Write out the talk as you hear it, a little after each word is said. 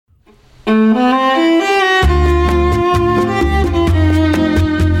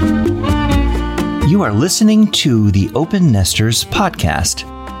You are listening to the Open Nesters podcast.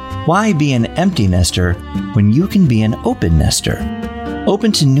 Why be an empty nester when you can be an open nester?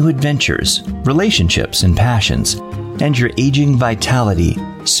 Open to new adventures, relationships and passions, and your aging vitality,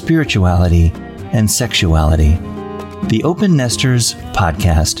 spirituality, and sexuality. The Open Nesters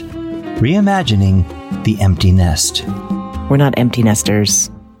podcast, reimagining the empty nest. We're not empty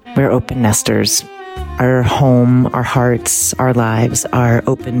nesters. We're open nesters. Our home, our hearts, our lives are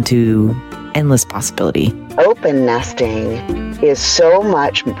open to endless possibility. Open nesting is so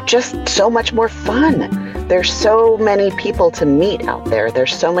much more fun. There's so many people to meet out there.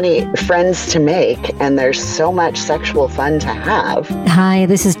 There's so many friends to make, and there's so much sexual fun to have. Hi,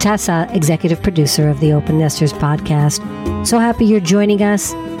 this is Tessa, executive producer of the Open Nesters podcast. So happy you're joining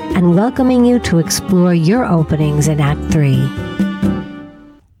us and welcoming you to explore your openings in Act 3.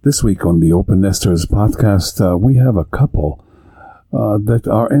 This week on the Open Nesters podcast, we have a couple that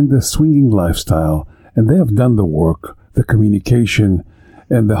are in the swinging lifestyle, and they have done the work, the communication,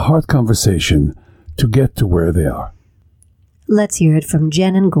 and the hard conversation to get to where they are. Let's hear it from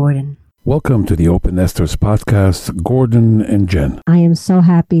Jenn and Gordon. Welcome to the Open Nesters podcast, Gordon and Jenn. I am so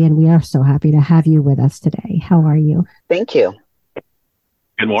happy, and we are so happy to have you with us today. How are you? Thank you.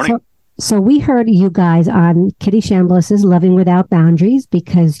 Good morning. So we heard you guys on Kitty Chambliss's Loving Without Boundaries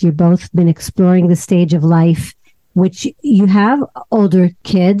because you've both been exploring the stage of life, which you have older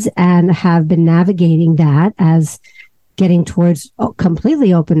kids and have been navigating that as getting towards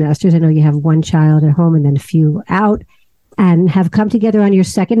completely open nesters. I know you have one child at home and then a few out, and have come together on your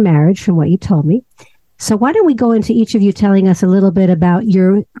second marriage from what you told me. So why don't we go into each of you telling us a little bit about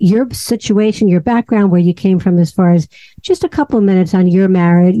your situation, your background, where you came from, as far as just a couple of minutes on your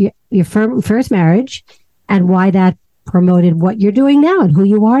marriage, your first marriage, and why that promoted what you're doing now and who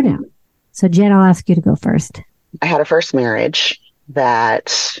you are now. So Jenn, I'll ask you to go first. I had a first marriage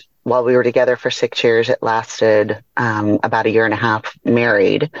that, while we were together for 6 years, it lasted about a year and a half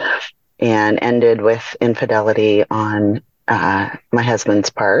married, and ended with infidelity on my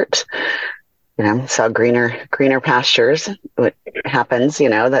husband's part. Saw greener pastures. What happens,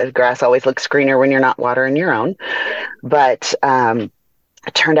 the grass always looks greener when you're not watering your own. But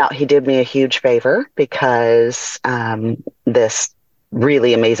it turned out he did me a huge favor, because this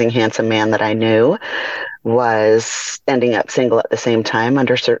really amazing, handsome man that I knew was ending up single at the same time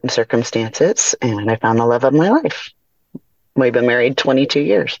under certain circumstances. And I found the love of my life. We've been married 22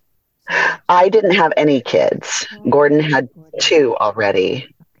 years. I didn't have any kids. Gordon had 2 already.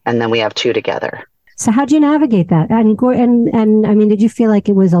 And then we have 2 together. So how'd you navigate that? And I mean, did you feel like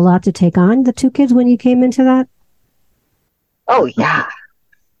it was a lot to take on, the 2 kids, when you came into that? Oh, yeah.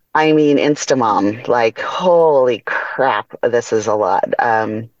 I mean, Instamom, like, holy crap, this is a lot.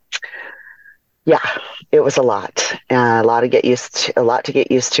 Yeah, it was a lot. A lot to get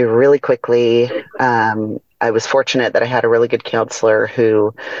used to really quickly. I was fortunate that I had a really good counselor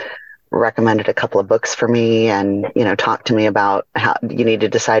who recommended a couple of books for me, and talked to me about how you need to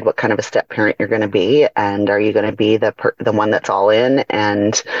decide what kind of a step parent you're going to be, and are you going to be the one that's all in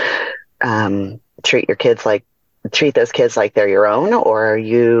and treat those kids like they're your own, or are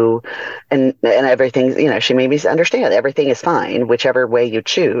you and everything. She made me understand everything is fine, whichever way you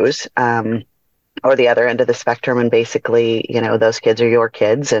choose, or the other end of the spectrum, and basically those kids are your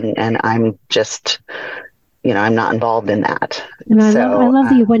kids, and I'm just I'm not involved in that. And I love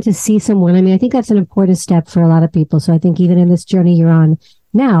that you went to see someone. I mean, I think that's an important step for a lot of people. So I think even in this journey you're on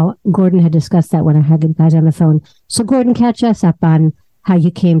now, Gordon had discussed that when I had the guys on the phone. So Gordon, catch us up on how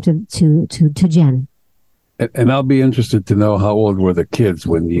you came to Jenn. And I'll be interested to know, how old were the kids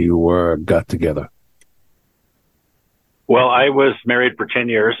when you got together? Well, I was married for 10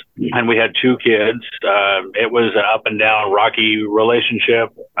 years, and we had 2 kids. It was an up and down, rocky relationship.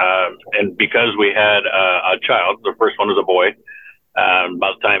 And because we had a child, the first one was a boy,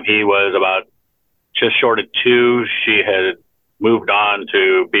 by the time he was about just short of 2, she had moved on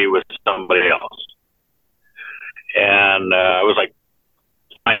to be with somebody else. And I was like,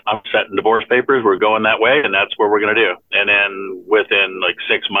 I'm setting divorce papers. We're going that way, and that's what we're going to do. And then within like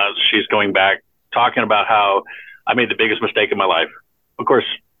 6 months, she's going back talking about how I made the biggest mistake of my life. Of course,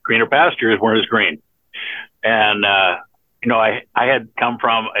 greener pastures weren't as green. And, I had come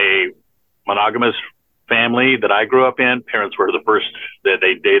from a monogamous family that I grew up in. Parents were the first that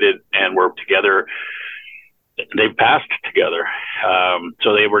they dated and were together. They passed together.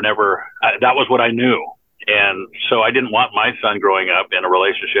 So they were never, that was what I knew. And so I didn't want my son growing up in a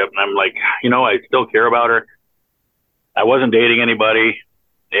relationship. And I'm like, I still care about her. I wasn't dating anybody.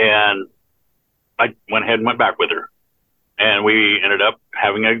 And I went ahead and went back with her. And we ended up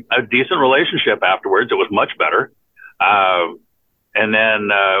having a decent relationship afterwards. It was much better. And then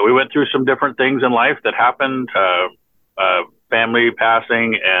we went through some different things in life that happened, family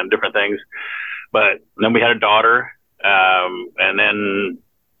passing and different things. But then we had a daughter, and then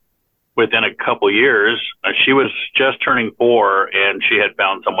within a couple years, she was just turning 4, and she had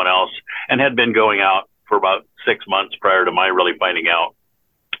found someone else and had been going out for about 6 months prior to my really finding out.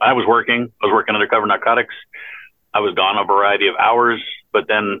 I was working undercover narcotics. I was gone a variety of hours, but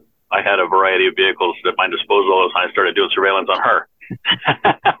then I had a variety of vehicles at my disposal as I started doing surveillance on her.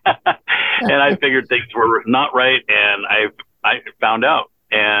 And I figured things were not right, and I found out.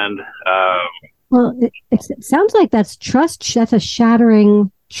 And well, it sounds like that's trust. That's a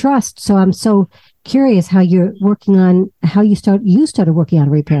shattering trust. So I'm so curious how you're working on how you started working on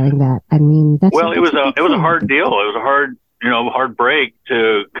repairing that. I mean, it was a hard deal. It was a hard break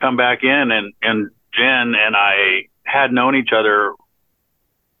to come back in, and Jenn and I had known each other,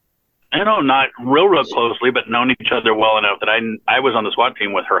 not real closely, but known each other well enough that I was on the SWAT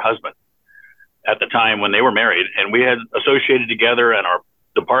team with her husband at the time when they were married, and we had associated together, and our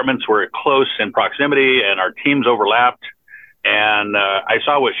departments were close in proximity, and our teams overlapped. And I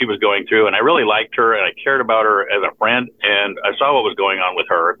saw what she was going through, and I really liked her, and I cared about her as a friend, and I saw what was going on with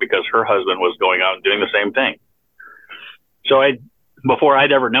her because her husband was going out and doing the same thing. So before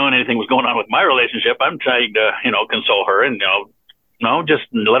I'd ever known anything was going on with my relationship, I'm trying to, console her and, just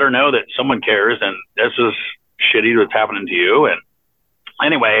let her know that someone cares, and this is shitty what's happening to you. And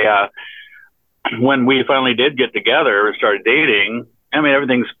anyway, when we finally did get together and started dating, I mean,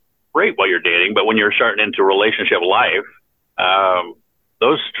 everything's great while you're dating, but when you're starting into relationship life,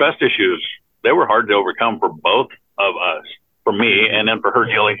 those trust issues, they were hard to overcome for both of us, for me, and then for her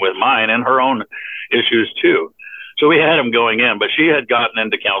dealing with mine and her own issues too. So we had them going in, but she had gotten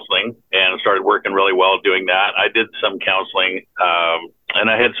into counseling and started working really well doing that. I did some counseling, and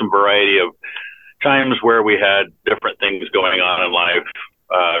I had some variety of times where we had different things going on in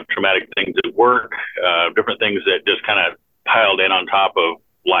life, traumatic things at work, different things that just kind of piled in on top of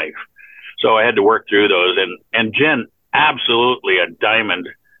life. So I had to work through those. And Jenn, absolutely a diamond,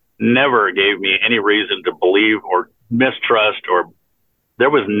 never gave me any reason to believe or mistrust, or there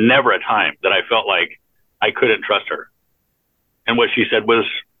was never a time that I felt like I couldn't trust her. And what she said was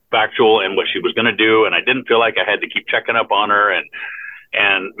factual and what she was going to do. And I didn't feel like I had to keep checking up on her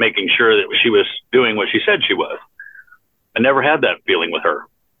and making sure that she was doing what she said she was. I never had that feeling with her.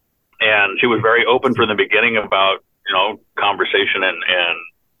 And she was very open from the beginning about, conversation and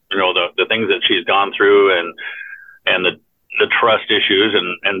the things that she's gone through and the trust issues,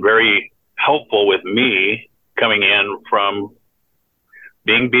 and very helpful with me coming in from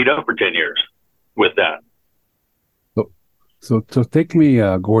being beat up for 10 years with that. So take me,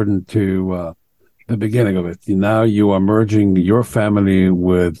 Gordon, to the beginning of it. Now you are merging your family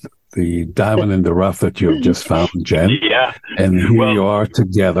with the diamond in the rough that you have just found, Jenn. Yeah. And here you are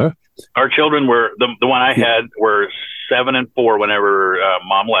together. Our children were, the one I had were 7 and 4 whenever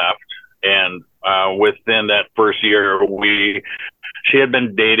mom left. And within that first year, she had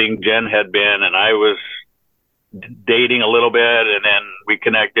been dating, Jenn had been, and I was dating a little bit, and then we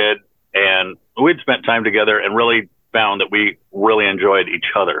connected, and we'd spent time together and really found that we really enjoyed each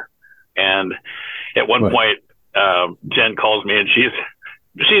other. And at one point, Jenn calls me, and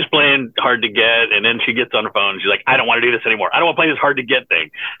she's playing hard to get, and then she gets on the phone. She's like, I don't want to do this anymore. I don't want to play this hard to get thing.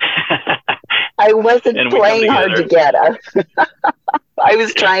 I wasn't playing hard to get. I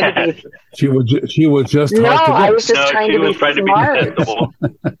was trying to be. She was just. No, hard to get. I was just trying to be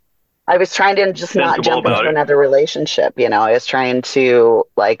smart. I was trying to just not jump into another relationship. I was trying to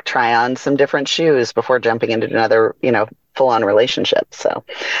try on some different shoes before jumping into another, full on relationship. So,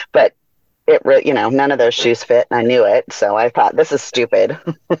 but it really, none of those shoes fit, and I knew it. So I thought, this is stupid.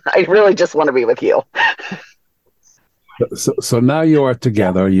 I really just want to be with you. So now you are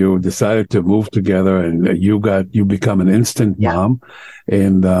together. You decided to move together, and you become an instant mom,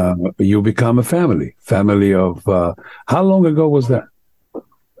 and you become a family of. How long ago was that?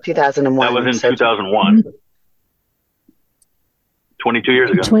 2001. That was in 2001. 22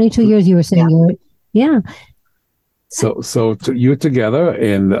 years ago. 22 years, you were saying. Yeah. So you're together,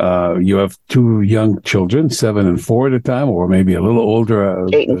 and you have 2 young children, 7 and 4 at a time, or maybe a little older.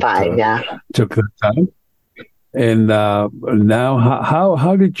 8 and 5, took the time. And now,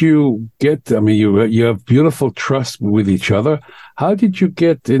 how did you get? I mean, you have beautiful trust with each other. How did you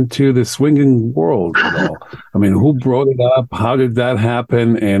get into the swinging world at all? I mean, who brought it up? How did that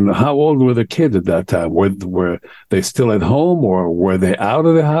happen? And how old were the kids at that time? Were they still at home, or were they out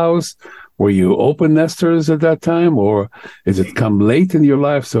of the house? Were you open nesters at that time, or is it come late in your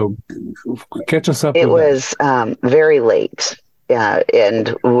life? So catch us up. It was very late.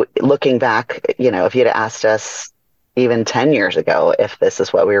 And looking back, if you'd asked us even 10 years ago, if this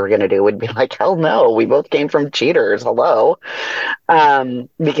is what we were going to do, we'd be like, hell no, we both came from cheaters. Hello.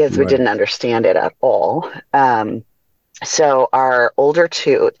 Because we didn't understand it at all. So our older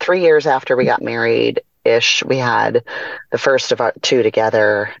two, 3 years after we got married ish, we had the first of our two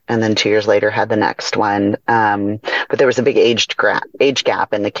together, and then 2 years later had the next one. But there was a big age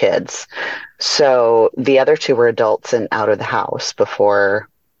gap in the kids. So the other two were adults and out of the house before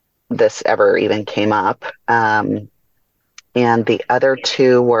this ever even came up. And the other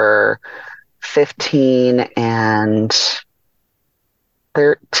two were 15 and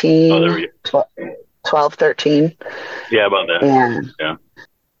 13, 12, 13. Yeah, about that. And, yeah.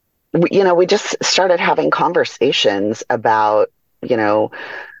 We just started having conversations about,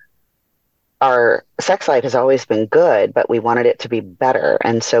 our sex life has always been good, but we wanted it to be better.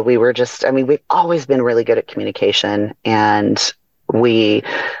 And so we were we've always been really good at communication. And we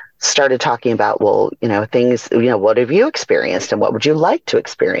started talking about, things, what have you experienced and what would you like to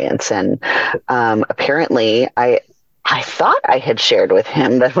experience? And apparently I thought I had shared with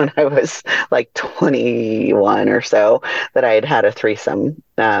him that when I was like 21 or so, that I had had a threesome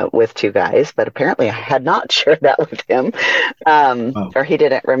with two guys, but apparently I had not shared that with him, or he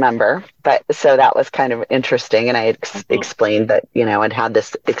didn't remember. But so that was kind of interesting. And I had explained that, I'd had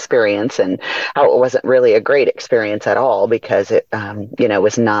this experience and how it wasn't really a great experience at all, because it, it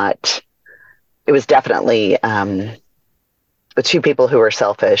was definitely, the two people who were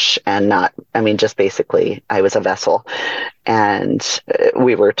selfish and just basically I was a vessel. And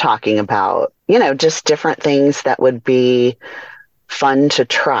we were talking about, just different things that would be fun to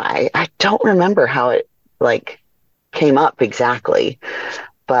try. I don't remember how it came up exactly,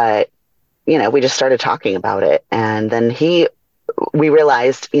 but, we just started talking about it. And then we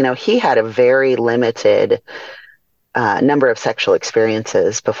realized, he had a very limited number of sexual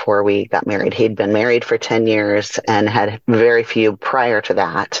experiences before we got married. He'd been married for 10 years and had very few prior to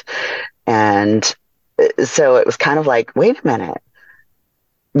that. And so it was kind of like, wait a minute,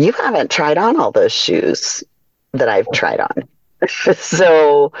 you haven't tried on all those shoes that I've tried on.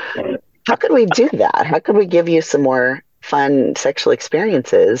 So how could we do that? How could we give you some more fun sexual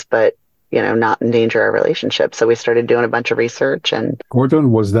experiences, but not endanger our relationship? So we started doing a bunch of research. And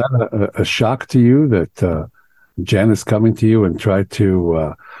Gordon, was that a shock to you that Jenn is coming to you and try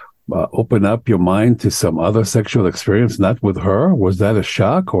to open up your mind to some other sexual experience, not with her? Was that a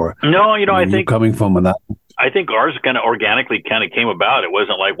shock, or no? I think coming from I think ours kind of organically came about. It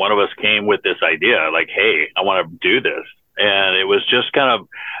wasn't like one of us came with this idea, like, "Hey, I want to do this," and it was just kind of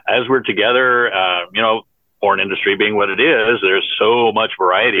as we're together. Porn industry being what it is, there's so much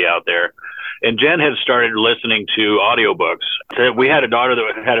variety out there. And Jenn had started listening to audiobooks. We had a daughter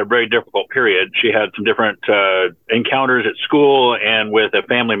that had a very difficult period. She had some different encounters at school and with a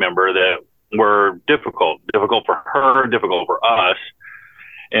family member that were difficult for her, difficult for us.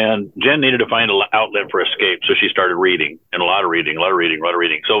 And Jenn needed to find an outlet for escape. So she started reading, and a lot of reading.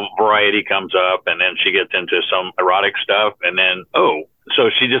 So variety comes up, and then she gets into some erotic stuff. And then, so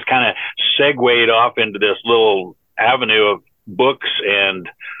she just kind of segued off into this little avenue of books and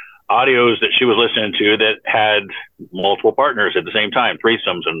audios that she was listening to that had multiple partners at the same time,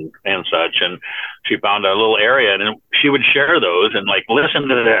 threesomes and such. And she found a little area, and she would share those and listen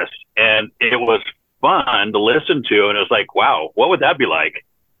to this. And it was fun to listen to. And it was like, wow, what would that be like?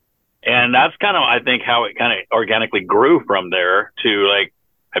 And that's kind of, I think, how it kind of organically grew from there to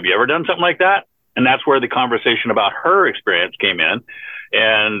have you ever done something like that? And that's where the conversation about her experience came in.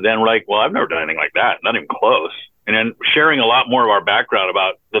 And then we're like, well, I've never done anything like that. Not even close. And then sharing a lot more of our background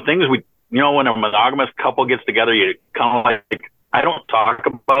about the things we, when a monogamous couple gets together, you kind of I don't talk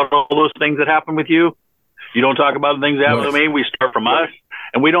about all those things that happen with you. You don't talk about the things that happen to me. We start from us,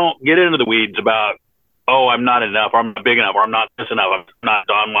 and we don't get into the weeds about, oh, I'm not enough, or I'm not big enough, or I'm not this enough, I'm not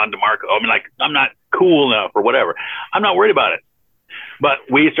Don Juan DeMarco. I'm not cool enough, or whatever. I'm not worried about it. But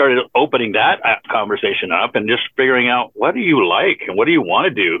we started opening that conversation up and just figuring out, what do you like and what do you want to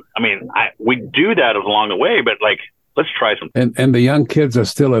do? We do that along the way, but let's try something. And the young kids are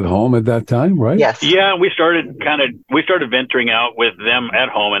still at home at that time, right? Yes. Yeah, we started venturing out with them at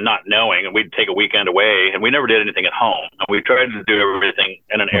home and not knowing, and we'd take a weekend away, and we never did anything at home. And we tried to do everything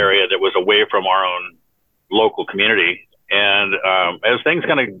in an area that was away from our own local community. And as things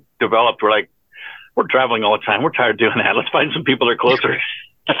kind of developed, we're traveling all the time. We're tired of doing that. Let's find some people that are closer.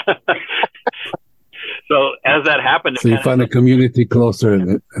 So as that happened, so you find a community closer,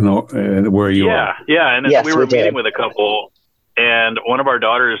 where you are. Yeah. And we were meeting with a couple, and one of our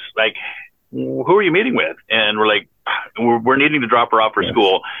daughters who are you meeting with? And we're like, we're needing to drop her off for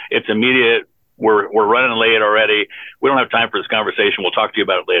school. It's immediate. We're running late already. We don't have time for this conversation. We'll talk to you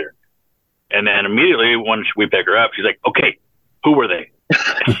about it later. And then immediately once we pick her up, she's like, okay, who were they?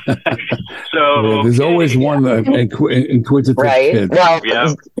 So there's always one inquisitive right? kid. Well,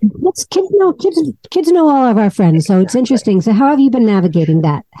 yeah. Kids know all of our friends, so it's interesting. So how have you been navigating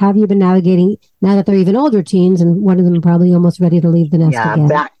that? How have you been navigating now that they're even older teens, and one of them probably almost ready to leave the nest again?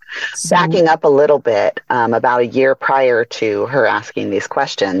 Backing up a little bit, about a year prior to her asking these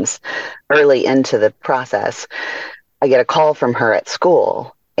questions, early into the process, I get a call from her at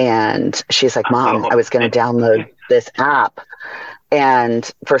school, and she's like, "Mom, I was going to download this app and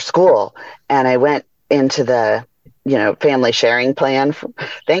for school, and I went into the family sharing plan.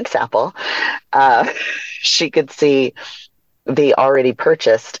 Thanks, Apple. She could see the already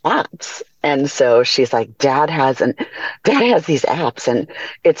purchased apps, and so she's like, Dad has these apps, and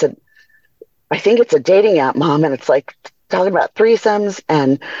I think it's a dating app, Mom, and it's like talking about threesomes."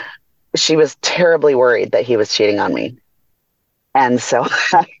 And she was terribly worried that he was cheating on me, and so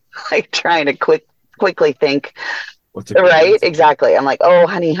I like trying to quickly think. Right, exactly. I'm like, oh,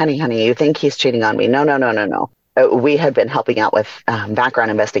 honey, you think he's cheating on me? No. We had been helping out with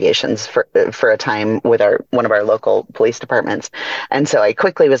background investigations for a time with one of our local police departments. And so I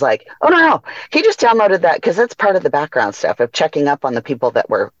quickly was like, oh, no, he just downloaded that because that's part of the background stuff of checking up on the people that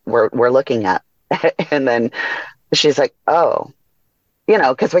we're looking at. And then she's like, oh,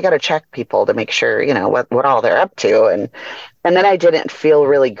 because we got to check people to make sure, what all they're up to. And then I didn't feel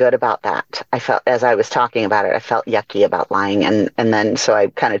really good about that. I felt, as I was talking about it, I felt yucky about lying. And then, so I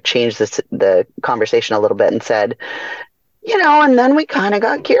kind of changed the conversation a little bit and said, and then we kind of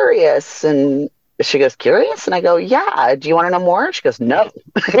got curious. And she goes, curious? And I go, yeah. Do you want to know more? She goes, no.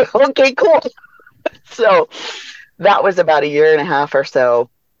 Okay, cool. So that was about a year and a half or so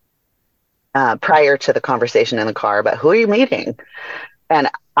prior to the conversation in the car about who are you meeting? And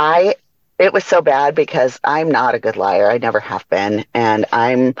it was so bad because I'm not a good liar. I never have been. And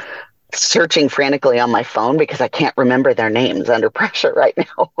I'm searching frantically on my phone because I can't remember their names under pressure right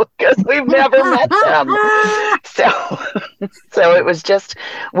now because we've never met them. So it was just,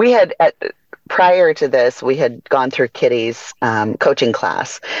 prior to this, we had gone through Kitty's coaching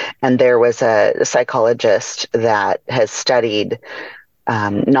class, and there was a psychologist that has studied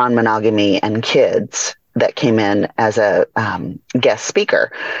non-monogamy and kids that came in as a guest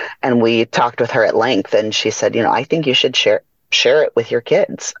speaker. And we talked with her at length, and she said, I think you should share it with your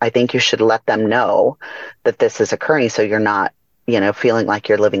kids. I think you should let them know that this is occurring so you're not, feeling like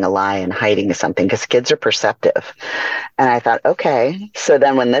you're living a lie and hiding something, because kids are perceptive. And I thought, okay. So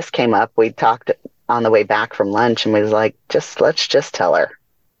then when this came up, we talked on the way back from lunch, and we was like, let's just tell her.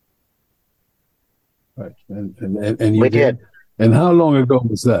 Right. And you we did. And how long ago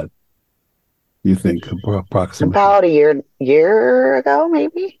was that? You think approximately? About a year ago,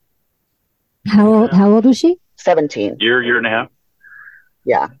 maybe. How old was she? 17. Year and a half.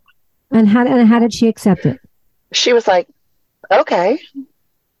 Yeah. And how did she accept it? She was like, okay.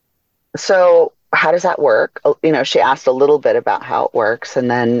 So how does that work? She asked a little bit about how it works, and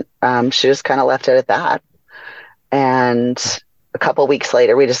then she just kind of left it at that. And a couple weeks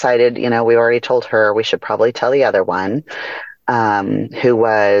later, we decided, we already told her we should probably tell the other one, who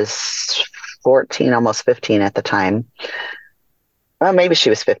was 14, almost 15 at the time. Well, maybe she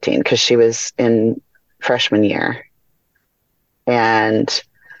was 15 because she was in freshman year. And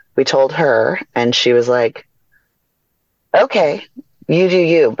we told her, and she was like, okay, you do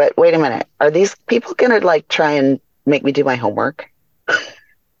you. But wait a minute. Are these people going to try and make me do my homework?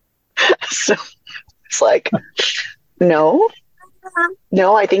 So it's like, no,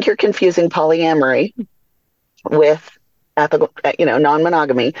 I think you're confusing polyamory with ethical,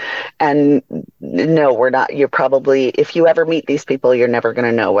 non-monogamy. And no, we're not. You're probably, if you ever meet these people, you're never going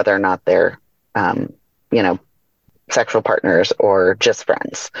to know whether or not they're, sexual partners or just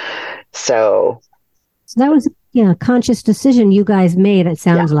friends. So that was a conscious decision you guys made, it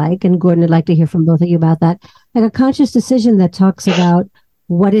sounds like. And Gordon, I'd like to hear from both of you about that. Like a conscious decision that talks about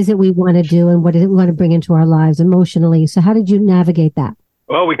what is it we want to do and what is it we want to bring into our lives emotionally. So how did you navigate that?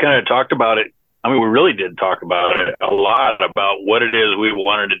 Well, we kind of talked about it. I mean, we really did talk about it a lot, about what it is we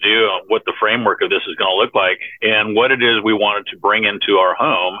wanted to do, what the framework of this is going to look like, and what it is we wanted to bring into our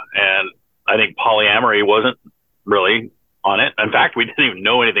home. And I think polyamory wasn't really on it. In fact, we didn't even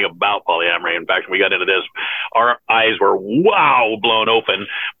know anything about polyamory. In fact, when we got into this, our eyes were blown open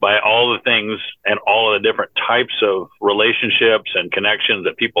by all the things and all of the different types of relationships and connections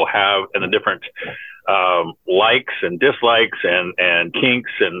that people have, and the different likes and dislikes and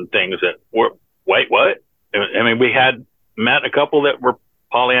kinks and things that were, wait, what? I mean, we had met a couple that were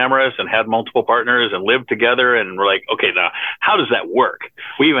polyamorous and had multiple partners and lived together, and we're like, okay, now how does that work?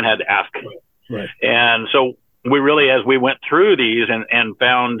 We even had to ask. Right. And so we really, as we went through these and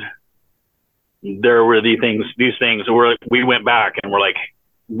found there were these things where we went back and we're like,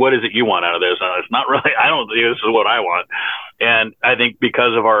 what is it you want out of this? And it's not really, I don't think this is what I want. And I think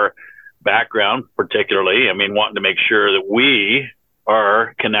because of our background, particularly, I mean, wanting to make sure that we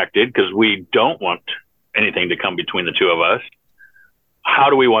are connected because we don't want anything to come between the two of us. How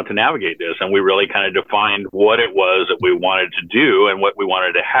do we want to navigate this? And we really kind of defined what it was that we wanted to do and what we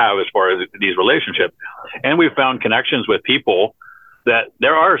wanted to have as far as these relationships. And we found connections with people that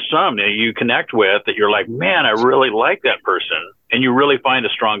there are some that you connect with that you're like, man, I really like that person. And you really find a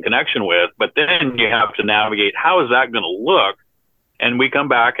strong connection with, but then you have to navigate, how is that going to look? And we come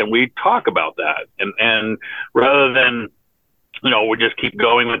back and we talk about that. And rather than, we just keep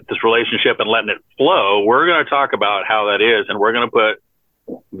going with this relationship and letting it flow, we're going to talk about how that is. And we're going to put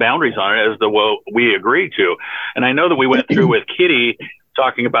boundaries on it as we agree to. And I know that we went through with Kitty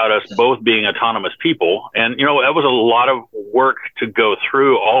talking about us both being autonomous people. And, that was a lot of work to go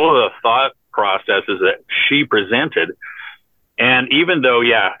through all of the thought processes that she presented. And even though,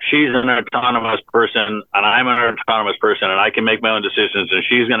 she's an autonomous person and I'm an autonomous person and I can make my own decisions and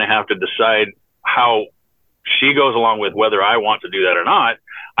she's going to have to decide how she goes along with whether I want to do that or not,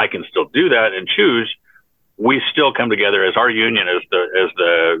 I can still do that and choose. We still come together as our union, as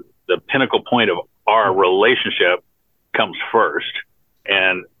the pinnacle point of our relationship comes first.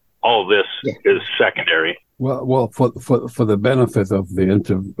 And all this is secondary. Well, for the benefit of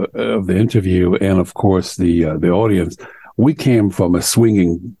the interview and of course the audience, we came from a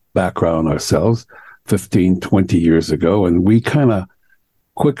swinging background ourselves 15, 20 years ago, and we kind of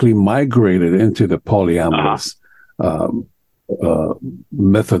quickly migrated into the polyamorous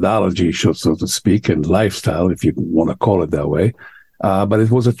methodology, so to speak, and lifestyle, if you want to call it that way. But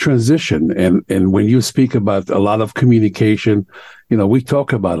it was a transition. And when you speak about a lot of communication, we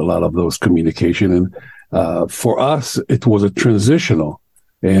talk about a lot of those communication. And for us, it was a transitional.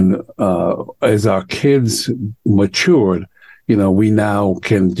 And as our kids matured, we now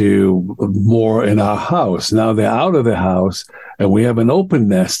can do more in our house. Now they're out of the house and we have an open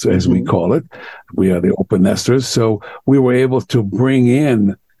nest, as we call it. We are the open nesters. So we were able to bring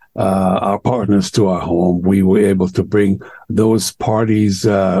in our partners to our home. We were able to bring those parties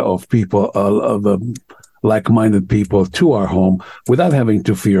of people, of like-minded people to our home without having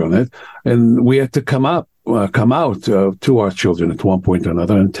to fear on it. And we had to come out to our children at one point or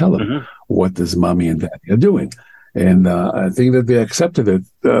another and tell them what does mommy and daddy are doing. And I think that they accepted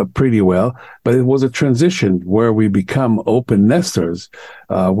it pretty well, but it was a transition where we become open nesters.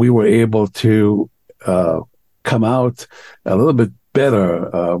 We were able to come out a little bit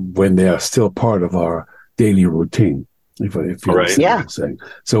better when they are still part of our daily routine, if you understand what I'm saying.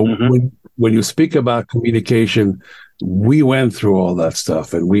 So when you speak about communication, we went through all that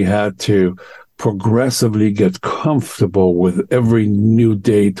stuff and we had to progressively get comfortable with every new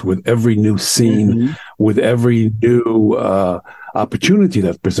date, with every new scene, with every new opportunity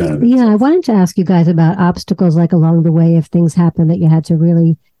that presented itself. I wanted to ask you guys about obstacles, like along the way, if things happen that you had to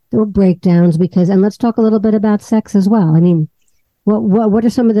really, there were breakdowns, and let's talk a little bit about sex as well. I mean, what are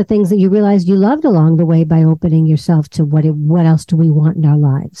some of the things that you realized you loved along the way by opening yourself to what else do we want in our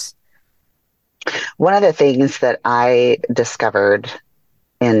lives? One of the things that I discovered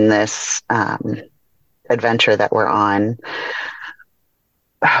in this adventure that we're on,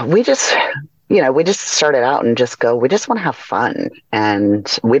 we just started out and we just want to have fun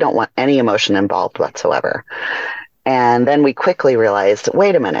and we don't want any emotion involved whatsoever. And then we quickly realized,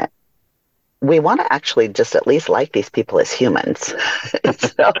 wait a minute, we want to actually just at least like these people as humans.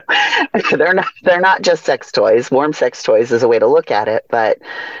 So they're not just sex toys. Warm sex toys is a way to look at it, but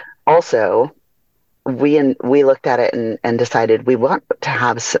also we looked at it and decided we want to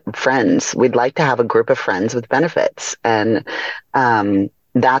have friends. We'd like to have a group of friends with benefits. And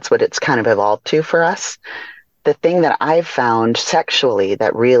that's what it's kind of evolved to for us. The thing that I've found sexually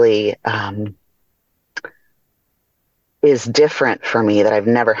that really is different for me that I've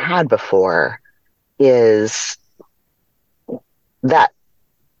never had before is that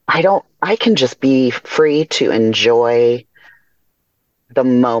I can just be free to enjoy the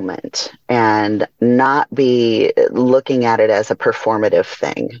moment and not be looking at it as a performative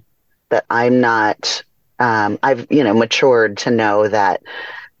thing. That I'm not, I've, matured to know that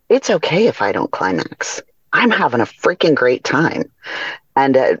it's okay if I don't climax. I'm having a freaking great time.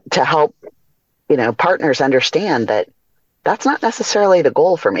 And to help, partners understand that that's not necessarily the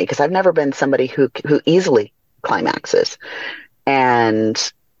goal for me, because I've never been somebody who easily climaxes.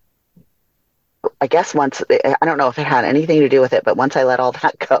 And I guess once, I don't know if it had anything to do with it, but once I let all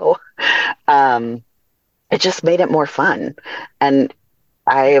that go, it just made it more fun. And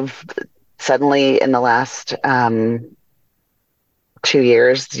I've suddenly in the last 2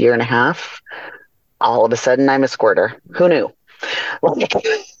 years, year and a half, all of a sudden I'm a squirter. Who knew?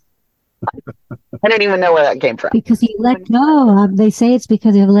 I don't even know where that came from. Because you let go. They say it's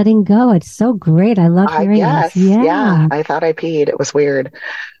because of letting go. It's so great. I love hearing this. Yeah. I thought I peed. It was weird.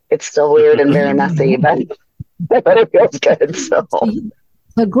 It's still weird and very messy, but it feels good.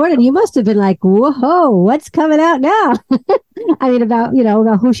 So, Gordon, you must have been like, "Whoa, what's coming out now?" I mean, about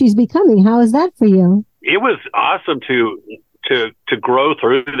who she's becoming. How is that for you? It was awesome to grow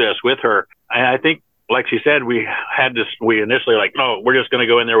through this with her. And I think, like she said, we initially like, no, we're just going to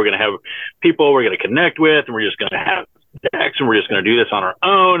go in there. We're going to have people we're going to connect with, and we're just going to have sex, and we're just going to do this on our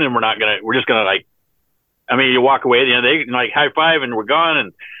own. And we're just going to like, I mean, you walk away, they like high five and we're gone.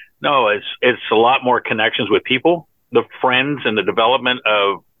 And no, it's a lot more connections with people, the friends and the development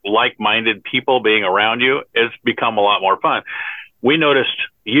of like-minded people being around you. It's become a lot more fun. We noticed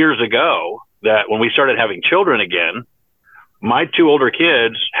years ago that when we started having children again, my 2 older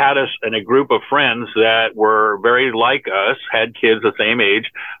kids had us in a group of friends that were very like us, had kids the same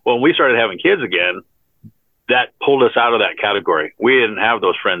age. When we started having kids again, that pulled us out of that category. We didn't have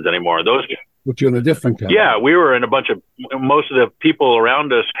those friends anymore. But you're in a different category. Yeah, we were in most of the people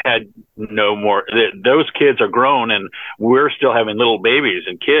around us had no more. Those kids are grown, and we're still having little babies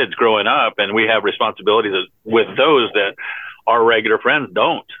and kids growing up, and we have responsibilities with those that our regular friends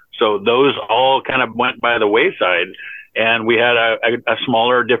don't. So those all kind of went by the wayside. And we had a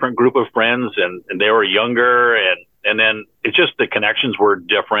smaller, different group of friends, and they were younger, and then it's just the connections were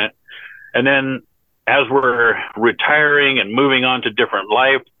different. And then as we're retiring and moving on to different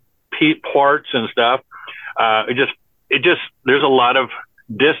life parts and stuff, it just there's a lot of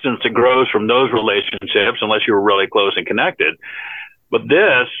distance that grows from those relationships unless you were really close and connected. But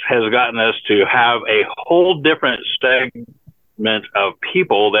this has gotten us to have a whole different segment of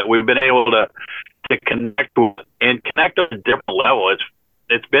people that we've been able to connect with and connect on a different level.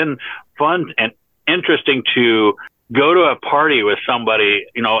 It's been fun and interesting to go to a party with somebody,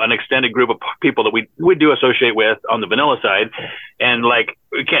 an extended group of people that we do associate with on the vanilla side. And like,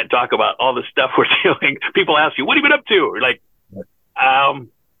 we can't talk about all the stuff we're doing. People ask you, what have you been up to? You're like,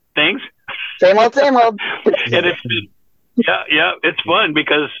 things. Same old. And it's fun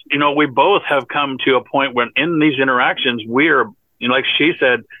because, we both have come to a point when in these interactions, we're, like she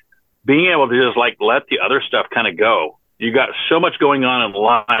said, being able to just like let the other stuff kind of go. You got so much going on in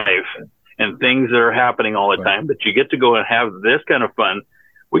life and things that are happening all the time, but you get to go and have this kind of fun.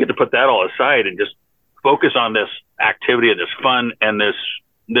 We get to put that all aside and just focus on this activity and this fun and this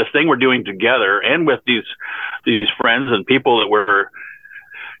thing we're doing together and with these friends and people that we're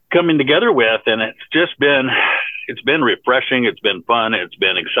coming together with. And it's been refreshing. It's been fun. It's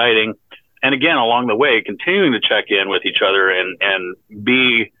been exciting. And again, along the way, continuing to check in with each other and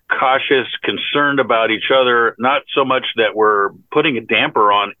be cautious, concerned about each other, not so much that we're putting a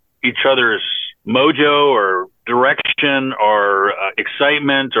damper on each other's mojo or direction or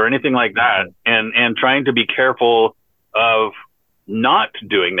excitement or anything like that. And trying to be careful of not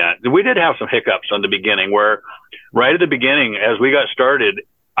doing that. We did have some hiccups on the beginning where right at the beginning, as we got started,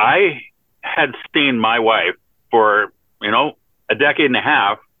 I had seen my wife for, a decade and a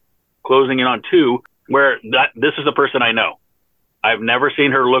half, closing in on 2, where this is the person I know. I've never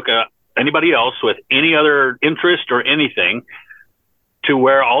seen her look at anybody else with any other interest or anything, to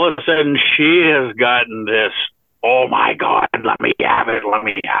where all of a sudden she has gotten this, oh my God, let me have it.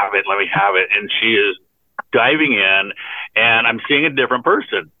 And she is diving in, and I'm seeing a different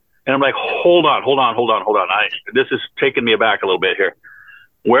person. And I'm like, hold on. This is taking me aback a little bit here.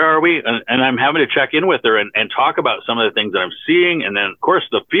 Where are we? And I'm having to check in with her and talk about some of the things that I'm seeing. And then, of course,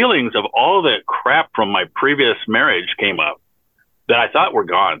 the feelings of all the crap from my previous marriage came up that I thought were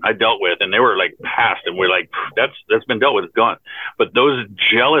gone. I dealt with, and they were like past, and we're like, that's been dealt with. It's gone. But those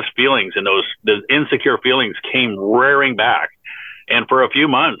jealous feelings and the insecure feelings came rearing back. And for a few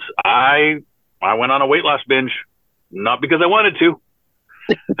months, I went on a weight loss binge, not because I wanted to.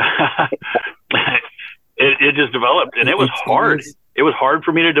 It just developed, and it was hard. It was hard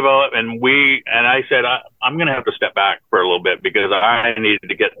for me to develop, and I said, I'm going to have to step back for a little bit because I needed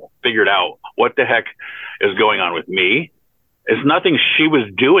to get figured out what the heck is going on with me. It's nothing she was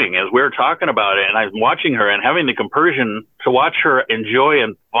doing as we were talking about it, and I was watching her and having the compersion to watch her enjoy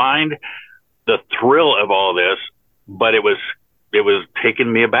and find the thrill of all this, but it was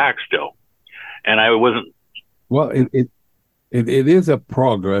taking me aback still, and I wasn't. Well, it is a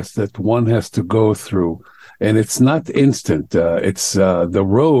progress that one has to go through. And it's not instant. It's the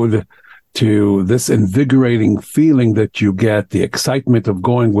road to this invigorating feeling that you get, the excitement of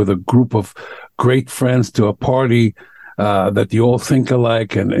going with a group of great friends to a party that you all think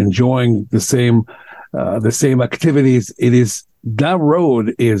alike and enjoying the same activities. It is that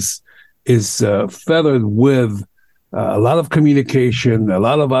road is feathered with a lot of communication, a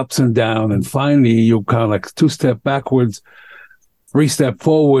lot of ups and downs, and finally you kind of like 2-step backwards, 3-step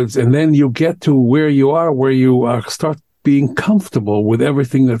forwards, and then you get to where you are, start being comfortable with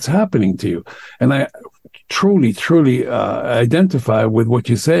everything that's happening to you. And I truly identify with what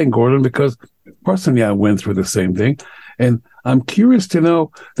you're saying, Gordon, because personally I went through the same thing. And I'm curious to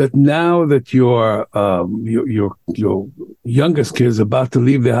know that now that your youngest kid is about to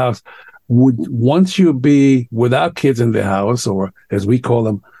leave the house, once you be without kids in the house, or as we call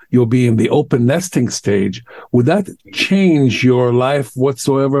them, you'll be in the open nesting stage, would that change your life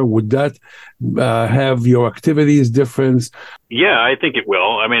whatsoever? Would that have your activities different? Yeah, I think it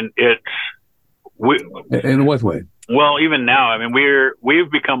will. I mean, in what way? Well, even now, I mean, we've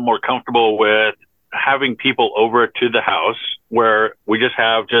become more comfortable with having people over to the house where we just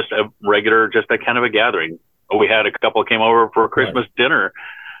have just a regular, just a kind of a gathering. We had a couple came over for Christmas dinner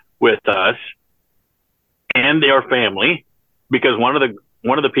with us and their family, because one of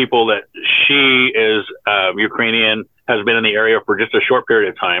the people that she is Ukrainian, has been in the area for just a short period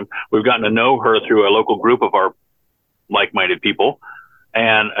of time. We've gotten to know her through a local group of our like-minded people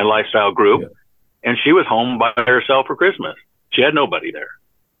and a lifestyle group. Yeah. And she was home by herself for Christmas. She had nobody there.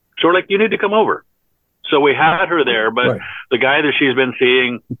 So we're like, you need to come over. So we had her there, but the guy that she's been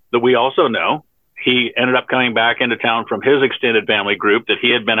seeing that we also know, he ended up coming back into town from his extended family group that he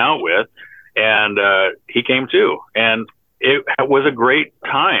had been out with, and he came too. And it was a great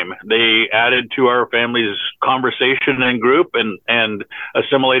time. They added to our family's conversation and group and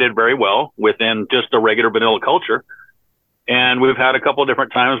assimilated very well within just a regular vanilla culture. And we've had a couple of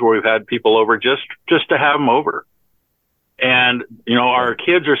different times where we've had people over just to have them over. And, you know, our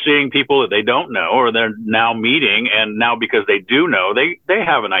kids are seeing people that they don't know, or they're now meeting. And now because they do know, they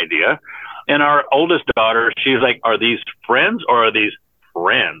have an idea. And our oldest daughter, she's like, are these friends or are these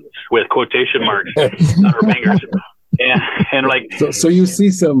friends, with quotation marks on her fingers? And like, so you see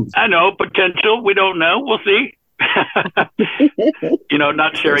some, I know, potential. We don't know. We'll see. You know,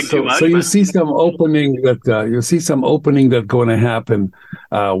 not sharing too much. So you see some opening that going to happen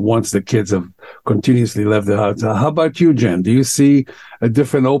once the kids have continuously left the house. How about you, Jenn? Do you see a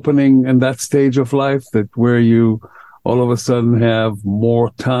different opening in that stage of life, that where you all of a sudden have more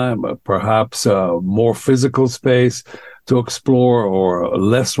time, perhaps more physical space to explore, or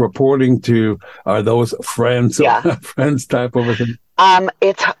less reporting to? Are those friends, friends type of a thing?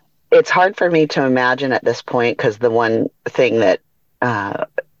 It's hard for me to imagine at this point, because the one thing that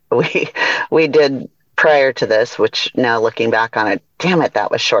we did prior to this, which now looking back on it, damn it, that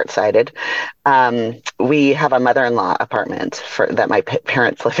was short-sighted. We have a mother-in-law apartment that my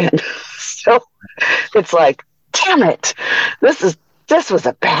parents live in. So it's like, damn it, this was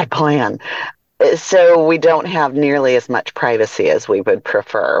a bad plan. So we don't have nearly as much privacy as we would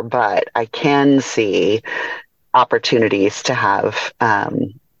prefer, but I can see opportunities to have,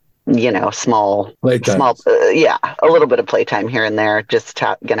 small, a little bit of playtime here and there. Just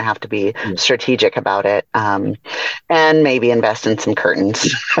going to have to be strategic about it, and maybe invest in some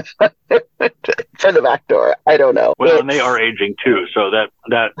curtains for the back door. I don't know. Well, and they are aging too, so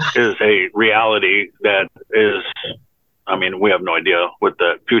that is a reality that is. I mean, we have no idea what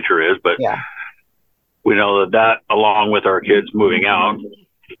the future is, but we know that along with our kids moving out.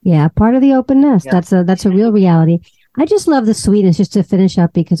 Yeah, part of the open nest. Yeah. That's a real reality. I just love the sweetness, just to finish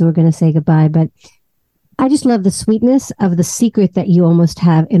up, because we're going to say goodbye, but I just love the sweetness of the secret that you almost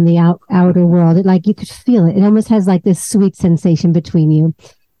have in the outer world. Like, you could feel it. It almost has like this sweet sensation between you.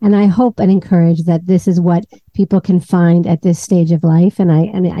 And I hope and encourage that this is what people can find at this stage of life. And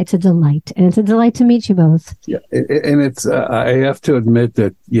it's a delight. And it's a delight to meet you both. Yeah. And it's, I have to admit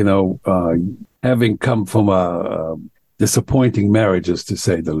that, having come from disappointing marriages, to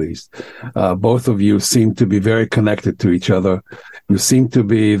say the least, both of you seem to be very connected to each other. You seem to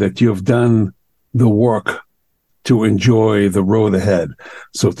be that you've done the work to enjoy the road ahead,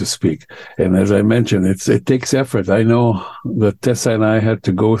 so to speak. And as I mentioned, it takes effort. I know that Tessa and I had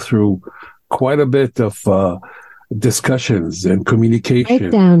to go through quite a bit of discussions and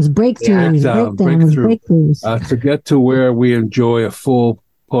communication. Breakthroughs to get to where we enjoy a full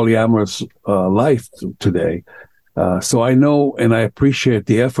polyamorous life today. So I know and I appreciate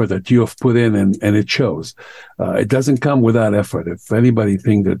the effort that you have put in, and it shows. It doesn't come without effort. If anybody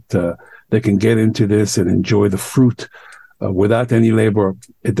think that they can get into this and enjoy the fruit without any labor,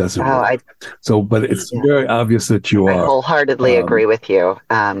 it doesn't work. But it's very obvious that you are. I wholeheartedly agree with you.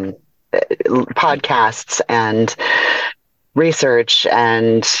 Podcasts and research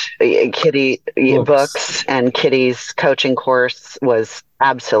and Kitty books and Kitty's coaching course was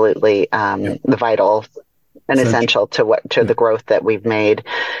absolutely vital and essential to the growth that we've made.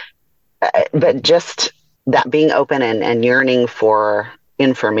 But just that being open and yearning for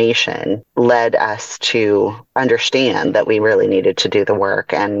information led us to understand that we really needed to do the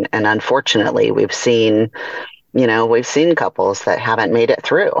work. And unfortunately, we've seen couples that haven't made it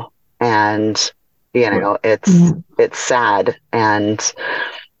through. And, it's sad. And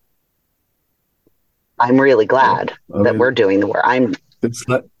I'm really glad that we're doing the work. It's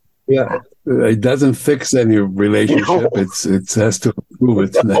not, it doesn't fix any relationship. No. It has to improve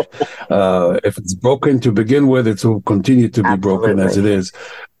it. If it's broken to begin with, it will continue to be broken as it is.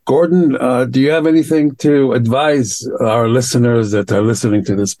 Gordon, do you have anything to advise our listeners that are listening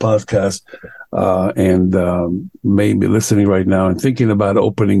to this podcast and maybe listening right now and thinking about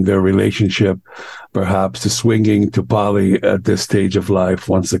opening their relationship, perhaps to swinging, to poly at this stage of life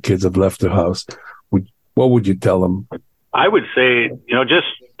once the kids have left the house? What would you tell them? I would say,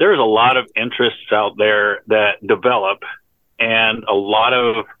 there's a lot of interests out there that develop and a lot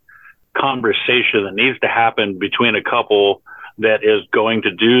of conversation that needs to happen between a couple that is going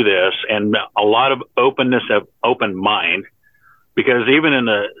to do this, and a lot of openness of open mind, because even in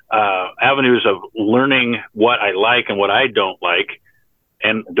the avenues of learning what I like and what I don't like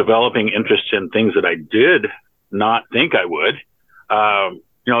and developing interest in things that I did not think I would,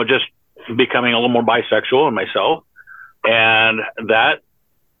 just becoming a little more bisexual in myself. And that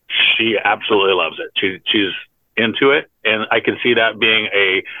she absolutely loves it. She's into it. And I can see that being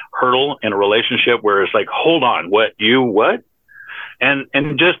a hurdle in a relationship where it's like, hold on, what?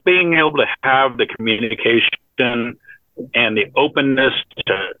 And just being able to have the communication and the openness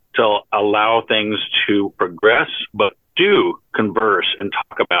to allow things to progress, but do converse and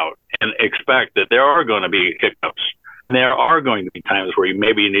talk about and expect that there are going to be hiccups. There are going to be times where you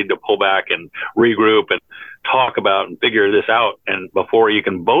need to pull back and regroup and talk about and figure this out, and before you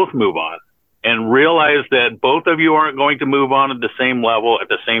can both move on and realize that both of you aren't going to move on at the same level at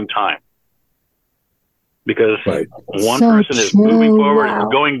the same time. Because one person is moving forward,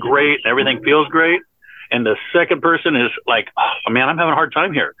 it's going great, everything feels great, and the second person is like, oh man, I'm having a hard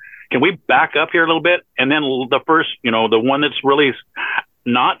time here. Can we back up here a little bit? And then the first, the one that's really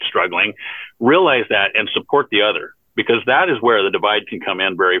not struggling, realize that and support the other. Because that is where the divide can come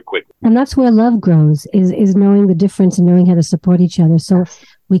in very quickly. And that's where love grows, is knowing the difference and knowing how to support each other. So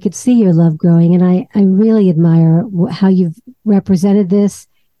we could see your love growing. And I really admire how you've represented this.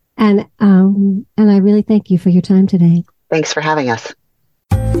 And I really thank you for your time today. Thanks for having us.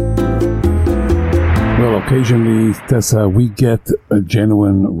 Well, occasionally, Tessa, we get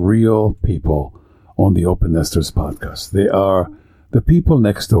genuine, real people on the Open Nesters podcast. They are the people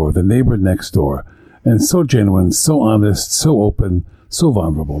next door, the neighbor next door. And so genuine, so honest, so open, so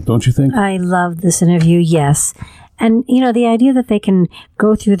vulnerable, don't you think? I love this interview, yes. And, the idea that they can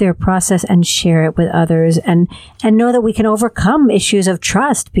go through their process and share it with others and know that we can overcome issues of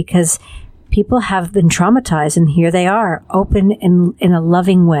trust, because people have been traumatized, and here they are, open in a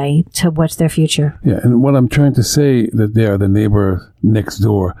loving way to what's their future. Yeah, and what I'm trying to say, that they are the neighbor next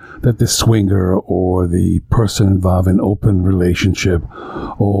door, that the swinger or the person involved in open relationship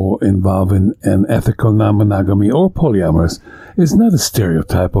or involved in an ethical non-monogamy or polyamorous is not a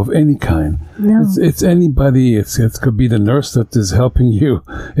stereotype of any kind. No. It's anybody. It could be the nurse that is helping you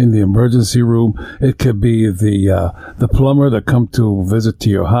in the emergency room. It could be the plumber that come to visit to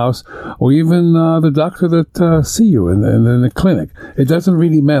your house, or even the doctor that see you in the clinic. It doesn't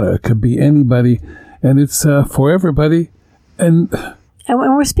really matter. It could be anybody, and it's for everybody. And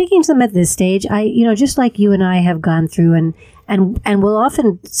we're speaking to them at this stage. Just like you and I have gone through, and we'll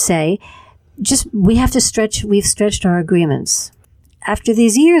often say, we have to stretch. We've stretched our agreements. After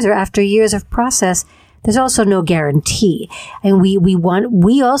these years, or after years of process, there's also no guarantee. And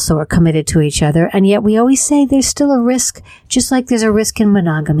we also are committed to each other. And yet we always say there's still a risk, just like there's a risk in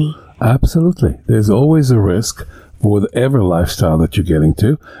monogamy. Absolutely. There's always a risk for whatever lifestyle that you're getting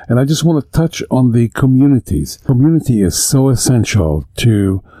to. And I just want to touch on the communities. Community is so essential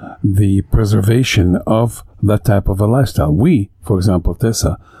to the preservation of that type of a lifestyle. We, for example,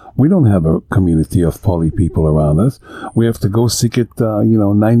 Tessa, we don't have a community of poly people around us. We have to go seek it,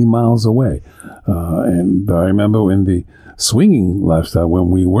 90 miles away. And I remember in the swinging lifestyle, when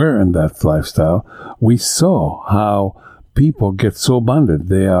we were in that lifestyle, we saw how people get so bonded.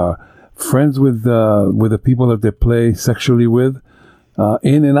 They are friends with the people that they play sexually with,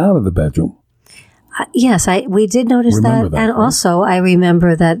 in and out of the bedroom. Yes, we did notice that. And right? Also, I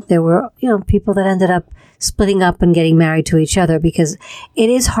remember that there were, people that ended up splitting up and getting married to each other, because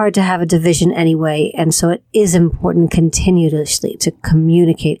it is hard to have a division anyway. And so it is important continuously to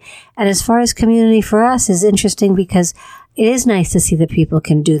communicate. And as far as community for us is interesting, because it is nice to see that people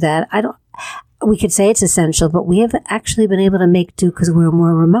can do that. we could say it's essential, but we have actually been able to make do because we're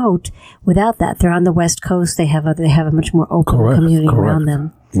more remote without that. They're on the West Coast. They have a much more open community around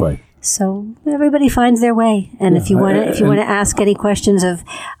them. Right. So everybody finds their way. And if you want to ask any questions of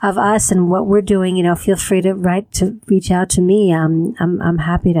us and what we're doing, feel free to reach out to me. I'm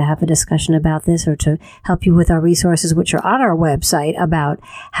happy to have a discussion about this or to help you with our resources, which are on our website, about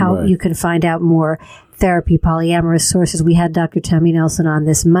how you can find out more therapy, polyamorous sources. We had Dr. Tammy Nelson on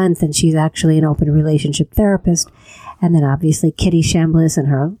this month, and she's actually an open relationship therapist. And then obviously Kitty Chambliss and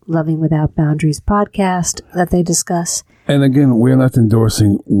her Loving Without Boundaries podcast that they discuss. And again, we're not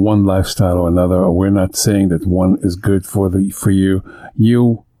endorsing one lifestyle or another, or we're not saying that one is good for you.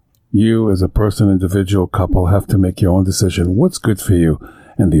 You as a person, individual, couple, have to make your own decision. What's good for you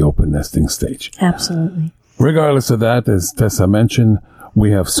in the open nesting stage? Absolutely. Regardless of that, as Tessa mentioned, we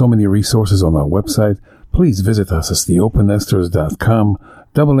have so many resources on our website. Please visit us at theopennesters.com.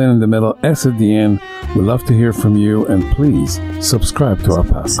 Double N in the middle, S at the end. We'd love to hear from you, and please subscribe to our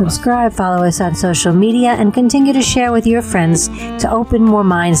podcast. Subscribe, follow us on social media, and continue to share with your friends to open more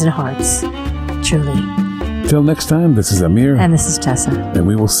minds and hearts. Truly. Till next time, this is Amir. And this is Tessa. And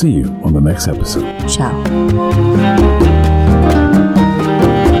we will see you on the next episode. Ciao.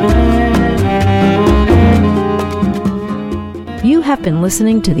 You have been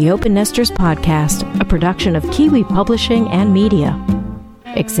listening to the Open Nesters Podcast, a production of Kiwi Publishing and Media.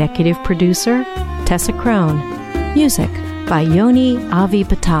 Executive producer, Tessa Crone. Music by Yoni Avi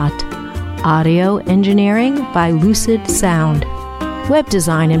Patat. Audio engineering by Lucid Sound. Web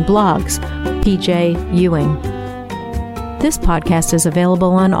design and blogs, PJ Ewing. This podcast is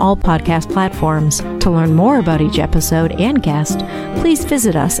available on all podcast platforms. To learn more about each episode and guest, please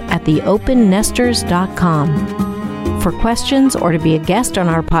visit us at theopennesters.com. For questions or to be a guest on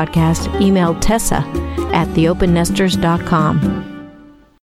our podcast, email Tessa at theopennesters.com.